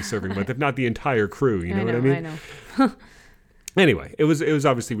he's going to be serving with, if not the entire crew. You know what I mean? I know. Anyway, it was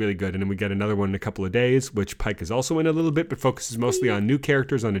obviously really good, and then we get another one in a couple of days, which Pike is also in a little bit, but focuses mostly on new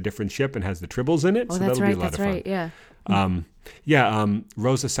characters on a different ship and has the Tribbles in it. Oh, so that's that'll right. be a lot That's of fun. right. Yeah.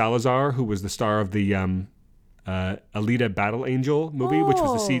 Rosa Salazar, who was the star of the Alita Battle Angel movie, which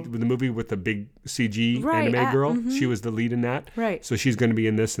was the movie with the big CG Right, anime girl. She was the lead in that. Right. So she's going to be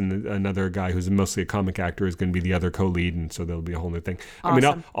in this, and another guy who's mostly a comic actor is going to be the other co-lead, and so there'll be a whole new thing. I mean,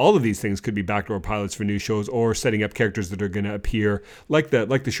 Awesome. all of these things could be backdoor pilots for new shows or setting up characters that are going to appear, like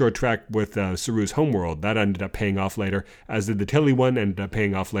the short track with Saru's Homeworld. That ended up paying off later, as did the Tilly one ended up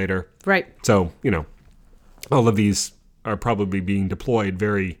paying off later. Right. So, all of these are probably being deployed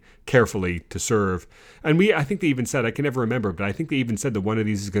very carefully to serve. And I think they even said, I can never remember, but I think they even said that one of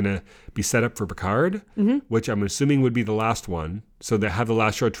these is going to be set up for Picard, which I'm assuming would be the last one. So they have the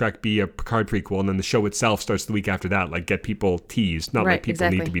last short track be a Picard prequel, and then the show itself starts the week after that, like get people teased. Not Right, like people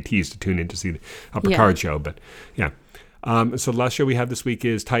need exactly. to be teased to tune in to see a Picard show, but yeah. So the last show we have this week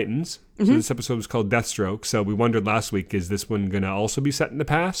is Titans. So this episode was called Deathstroke. So we wondered last week, is this one going to also be set in the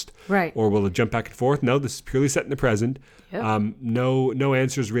past? Right. Or will it jump back and forth? No, this is purely set in the present. Yep. No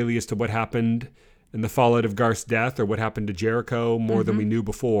answers really as to what happened in the fallout of Garth's death or what happened to Jericho more than we knew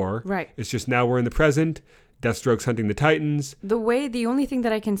before. Right. It's just now we're in the present. Deathstroke's hunting the Titans. The only thing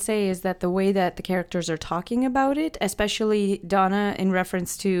that I can say is that the way that the characters are talking about it, especially Donna in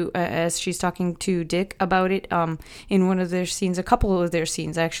reference to, as she's talking to Dick about it, in one of their scenes, a couple of their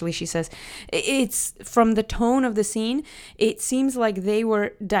scenes, actually, she says, it's from the tone of the scene, it seems like they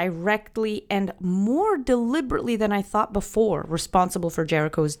were directly and more deliberately than I thought before responsible for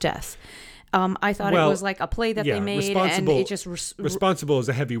Jericho's death. I thought it was like a play that they made, and it just responsible is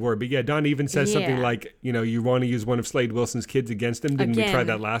a heavy word, but yeah, Don even says something like, you want to use one of Slade Wilson's kids against him. Didn't we try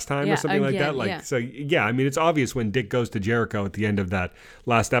that last time or something like that? So yeah, I mean, it's obvious when Dick goes to Jericho at the end of that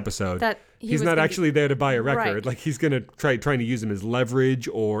last episode that he's not actually there to buy a record. Right. Like he's going to trying to use him as leverage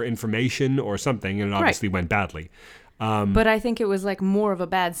or information or something, and it obviously went badly. But I think it was like more of a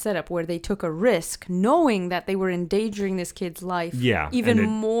bad setup where they took a risk knowing that they were endangering this kid's life even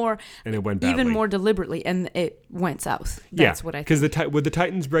more and it went badly. Even more deliberately, and it went south. That's what I think. Because would the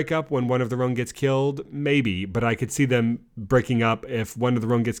Titans break up when one of their own gets killed? Maybe, but I could see them breaking up if one of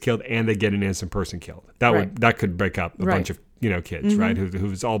their own gets killed and they get an innocent person killed. That could break up a bunch of kids, right?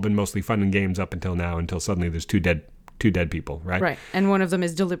 Who's all been mostly fun and games up until now, until suddenly there's two dead people, right? Right, and one of them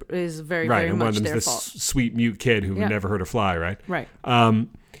is very, very and much one of them's their this fault. Sweet mute kid who never heard her fly, right? Right.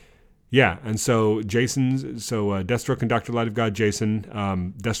 Yeah, and so Deathstroke and Dr. Light have got Jason.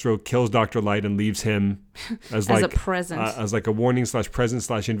 Deathstroke kills Dr. Light and leaves him as like a present, as like a warning /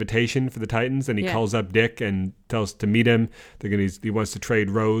 present / invitation for the Titans. And he calls up Dick and tells to meet him. He wants to trade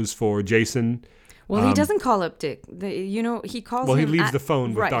Rose for Jason. Well, he doesn't call up Dick. He calls him. Well, he leaves the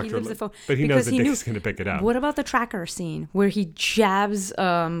phone with Dr. He leaves the phone. But he knows that Dick's going to pick it up. What about the tracker scene where he jabs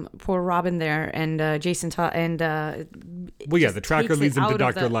poor Robin there and Jason the tracker leads him to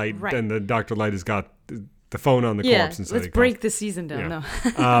Dr. Light, and the Dr. Light has got the phone on the corpse. And so let's break the season down.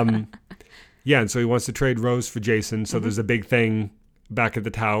 Yeah. No. Yeah, and so he wants to trade Rose for Jason. So there's a big thing back at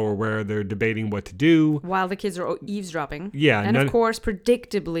the tower where they're debating what to do. While the kids are eavesdropping. Yeah. And of course,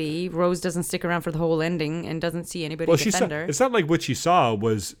 predictably, Rose doesn't stick around for the whole ending and doesn't see anybody defend her. It's not like what she saw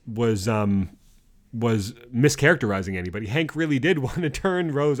was mischaracterizing anybody. Hank really did want to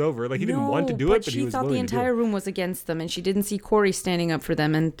turn Rose over. Like, he didn't want to do it, but he was willing to do it. She thought the entire room was against them, and she didn't see Corey standing up for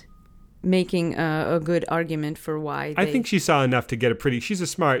them and making a good argument for why I think she saw enough to get she's a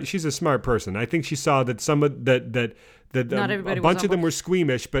smart person. I think she saw that a bunch of them were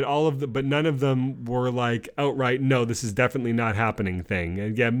squeamish, but none of them were like outright, no, this is definitely not happening thing.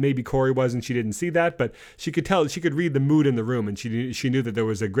 And yeah, maybe Corey wasn't, she didn't see that, but she could read the mood in the room, and she knew that there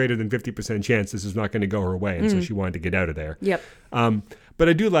was a greater than 50% chance this was not going to go her way, and so she wanted to get out of there. Yep. But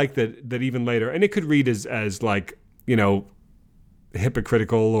I do like that even later, and it could read as like, you know,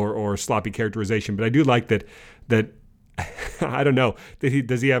 hypocritical or sloppy characterization, but I do like that I don't know,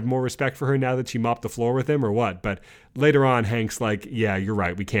 does he have more respect for her now that she mopped the floor with him or what? But later on, Hank's like, yeah, you're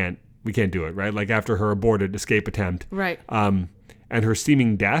right, we can't do it, right? Like after her aborted escape attempt, right? And her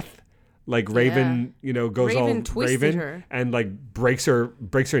seeming death, like Raven, you know, goes all Raven her. And like breaks her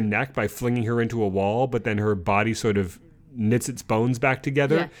neck by flinging her into a wall, but then her body sort of knits its bones back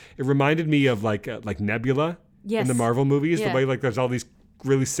together. Yeah. It reminded me of like Nebula. Yes. In the Marvel movies, the way like there's all these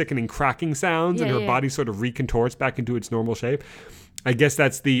really sickening cracking sounds and her body sort of recontorts back into its normal shape. I guess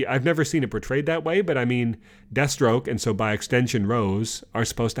I've never seen it portrayed that way, but I mean, Deathstroke, and so by extension Rose, are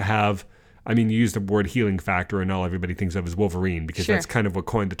supposed to have, I mean, you use the word healing factor and all everybody thinks of as Wolverine because that's kind of what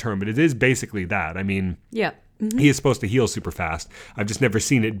coined the term, but it is basically that. I mean, he is supposed to heal super fast. I've just never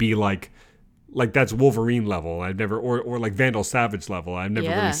seen it be like that's Wolverine level. I've never, or like Vandal Savage level. I've never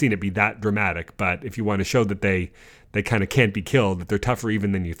really seen it be that dramatic. But if you want to show that they kind of can't be killed, that they're tougher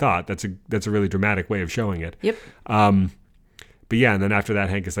even than you thought, that's a really dramatic way of showing it. Yep. But yeah, and then after that,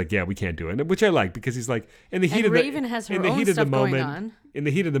 Hank is like, yeah, we can't do it, which I like because he's like in the heat of Raven has her own stuff going on. In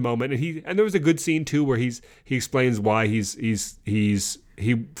the heat of the moment, and there was a good scene too where he explains why he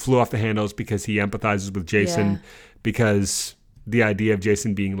flew off the handles because he empathizes with Jason because the idea of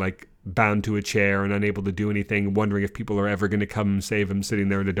Jason being like bound to a chair and unable to do anything, wondering if people are ever going to come save him sitting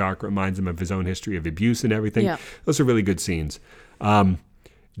there in the dark, reminds him of his own history of abuse and everything. Yeah. Those are really good scenes.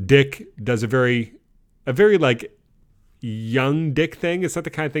 Dick does a very like young Dick thing. It's not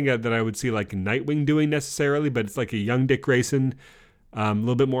the kind of thing that I would see like Nightwing doing necessarily, but it's like a young Dick Grayson, a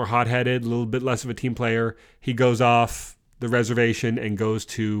little bit more hot-headed, a little bit less of a team player. He goes off the reservation and goes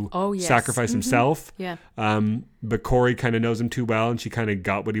to sacrifice himself. Yeah. But Corey kind of knows him too well, and she kind of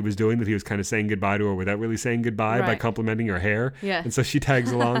got what he was doing, that he was kind of saying goodbye to her without really saying goodbye by complimenting her hair. Yeah. And so she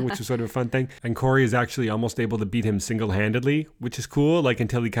tags along, which is sort of a fun thing. And Corey is actually almost able to beat him single-handedly, which is cool, like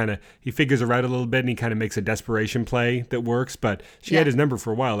until he figures her out a little bit and he kind of makes a desperation play that works. But she had his number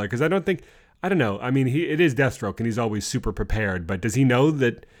for a while there, because I don't know. I mean, it is Deathstroke, and he's always super prepared, but does he know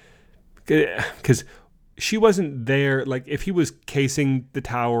that? Because she wasn't there, like if he was casing the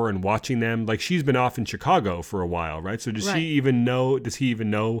tower and watching them, like she's been off in Chicago for a while, right? So does he even know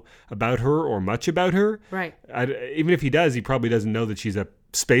about her or much about her? Right. Even if he does, he probably doesn't know that she's a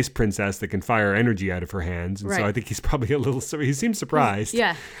space princess that can fire energy out of her hands. And so I think he's probably he seems surprised.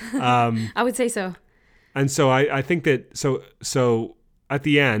 Yeah. I would say so. And so I think that, so at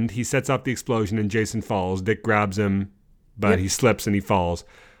the end, he sets off the explosion and Jason falls. Dick grabs him, but he slips and he falls.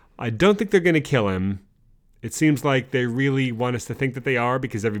 I don't think they're going to kill him. It seems like they really want us to think that they are,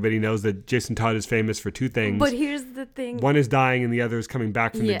 because everybody knows that Jason Todd is famous for two things. But here's the thing. One is dying and the other is coming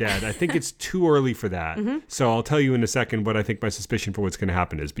back from the dead. I think it's too early for that. Mm-hmm. So I'll tell you in a second what I think my suspicion for what's going to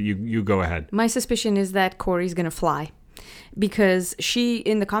happen is. But you go ahead. My suspicion is that Corey's going to fly. Because she,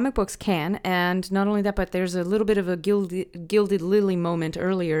 in the comic books, can. And not only that, but there's a little bit of a gilded lily moment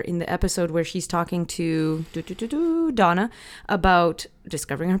earlier in the episode where she's talking to Donna about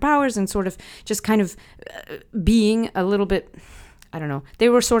discovering her powers and sort of just kind of being a little bit, I don't know. They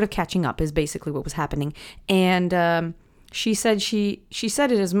were sort of catching up is basically what was happening. And she said she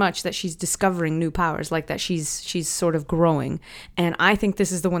said it as much that she's discovering new powers, like that she's sort of growing. And I think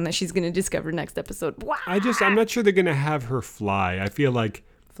this is the one that she's going to discover next episode. Wow. I'm not sure they're going to have her fly. I feel like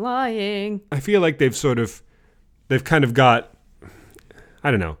flying. I feel like they've kind of got,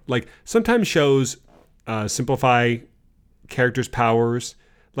 I don't know, like sometimes shows simplify characters' powers.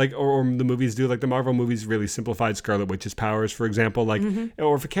 Like, or the movies do, like the Marvel movies really simplified Scarlet Witch's powers, for example. Like,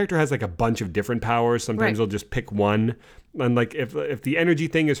 or if a character has like a bunch of different powers, sometimes they'll just pick one. And like, if the energy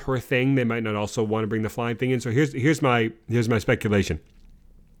thing is her thing, they might not also want to bring the flying thing in. So here's my speculation.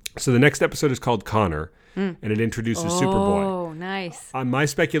 So the next episode is called Connor, and it introduces Superboy. Oh, nice. My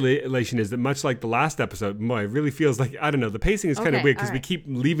speculation is that much like the last episode, boy, it really feels like, I don't know, the pacing is kind of Okay, weird because all we right. keep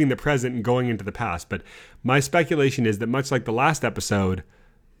leaving the present and going into the past. But my speculation is that much like the last episode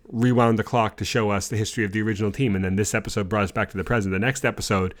rewound the clock to show us the history of the original team, and then this episode brought us back to the present. The next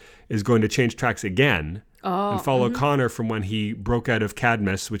episode is going to change tracks again and follow Connor from when he broke out of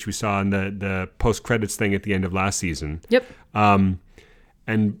Cadmus, which we saw in the post-credits thing at the end of last season. Yep.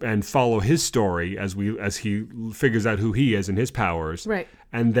 And follow his story as he figures out who he is and his powers. Right.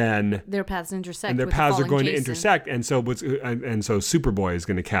 And then Their paths intersect. and their with the paths are falling going to Jason. intersect, and so Superboy is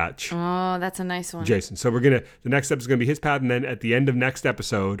going to catch Oh, that's a nice one. Jason. So the next episode is going to be his path, and then at the end of next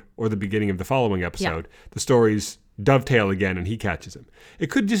episode or the beginning of the following episode, the stories dovetail again, and he catches him. It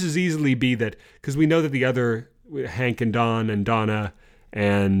could just as easily be that because we know that the other Hank and Don and Donna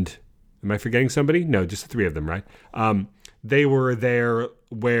and am I forgetting somebody? No, just the three of them, right? They were there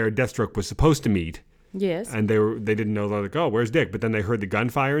where Deathstroke was supposed to meet. Yes. And they didn't know, like, oh, where's Dick? But then they heard the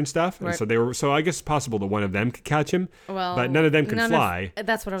gunfire and stuff, and Right. so I guess it's possible that one of them could catch him, Well, but none of them can fly.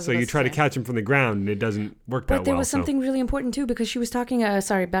 That's what I was. So about you try to say. catch him from the ground, and it doesn't work that well. But there was so- something really important too, because she was talking.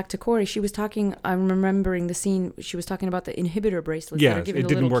 Sorry, back to Corey. She was talking. I'm remembering the scene. She was talking about the inhibitor bracelets. Yeah, that are given it to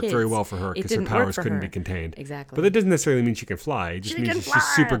didn't little work very kids. well for her It because her didn't work powers for couldn't her. be contained. Exactly. But that doesn't necessarily mean she can fly. It just She means can that she's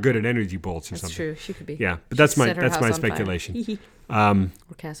fly! super good at energy bolts or That's something. true. She could be. Yeah, but She'd that's my set her house on fire. speculation. Or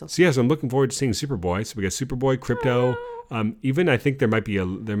castle. So yes, I'm looking forward to seeing Superboy. So we got Superboy, Crypto. Even I think there might be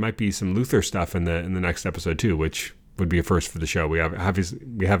some Luthor stuff in the next episode too, which would be a first for the show. We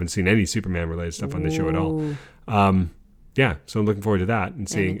haven't seen any Superman related stuff on the show at all. Yeah, so I'm looking forward to that and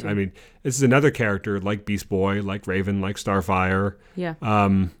seeing. too. I mean, this is another character like Beast Boy, like Raven, like Starfire, Yeah.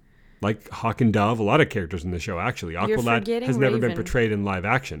 like Hawk and Dove. A lot of characters in the show actually. Aqualad forgetting has never been Raven. portrayed in live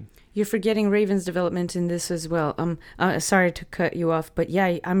action. You're forgetting Raven's development in this as well. Sorry to cut you off, but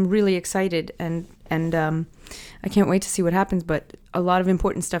yeah, I'm really excited and I can't wait to see what happens. But a lot of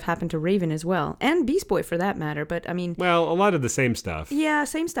important stuff happened to Raven as well, and Beast Boy for that matter. But I mean, Well, a lot of the same stuff. yeah,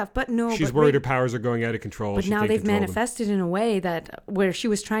 same stuff. But no, She's but worried her powers are going out of control. But She now can't they've control them. manifested in a way that where she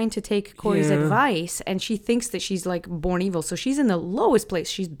was trying to take Corey's Yeah. advice, and she thinks that she's like born evil. So she's in the lowest place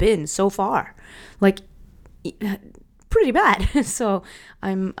she's been so far, like pretty bad. So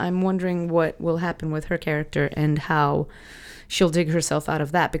I'm wondering what will happen with her character and how she'll dig herself out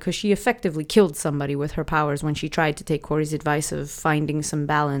of that, because she effectively killed somebody with her powers when she tried to take Corey's advice of finding some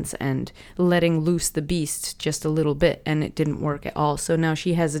balance and letting loose the beast just a little bit, and it didn't work at all. So now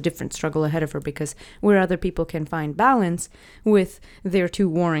she has a different struggle ahead of her, because where other people can find balance with their two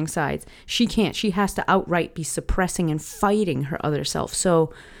warring sides, she can't. She has to outright be suppressing and fighting her other self.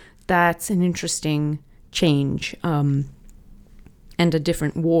 So that's an interesting change, and a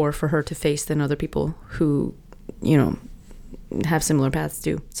different war for her to face than other people who, have similar paths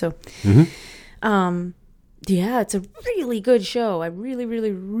too. So, yeah, it's a really good show. I really,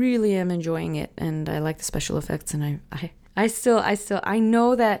 really, really am enjoying it, and I like the special effects. And I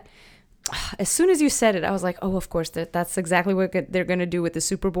know that as soon as you said it, I was like, oh, of course, that's exactly what they're going to do with the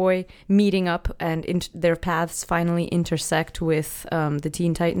Superboy meeting up and their paths finally intersect with the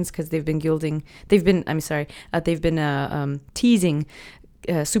Teen Titans, because they've been teasing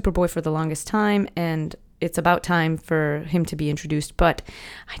Superboy for the longest time, and it's about time for him to be introduced. But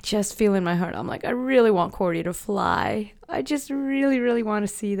I just feel in my heart, I'm like, I really want Corey to fly. I just really, really want to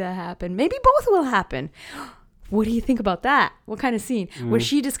see that happen. Maybe both will happen. What do you think about that? What kind of scene? Where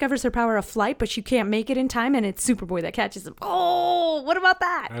she discovers her power of flight, but she can't make it in time, and it's Superboy that catches him. Oh, what about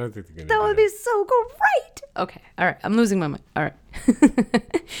that? I don't think they're going to That do would be so great. Okay, all right. I'm losing my mind. All right.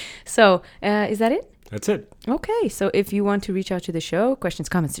 So, is that it? That's it. Okay, so if you want to reach out to the show, questions,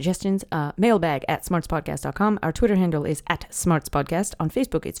 comments, suggestions, mailbag at smartspodcast.com. Our Twitter handle is at smartspodcast. On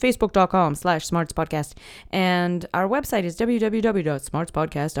Facebook, it's facebook.com/smartspodcast. And our website is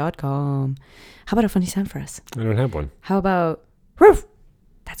www.smartspodcast.com. How about a funny sound for us? I don't have one. How about, roof?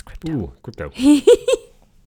 That's crypto. Ooh, Crypto.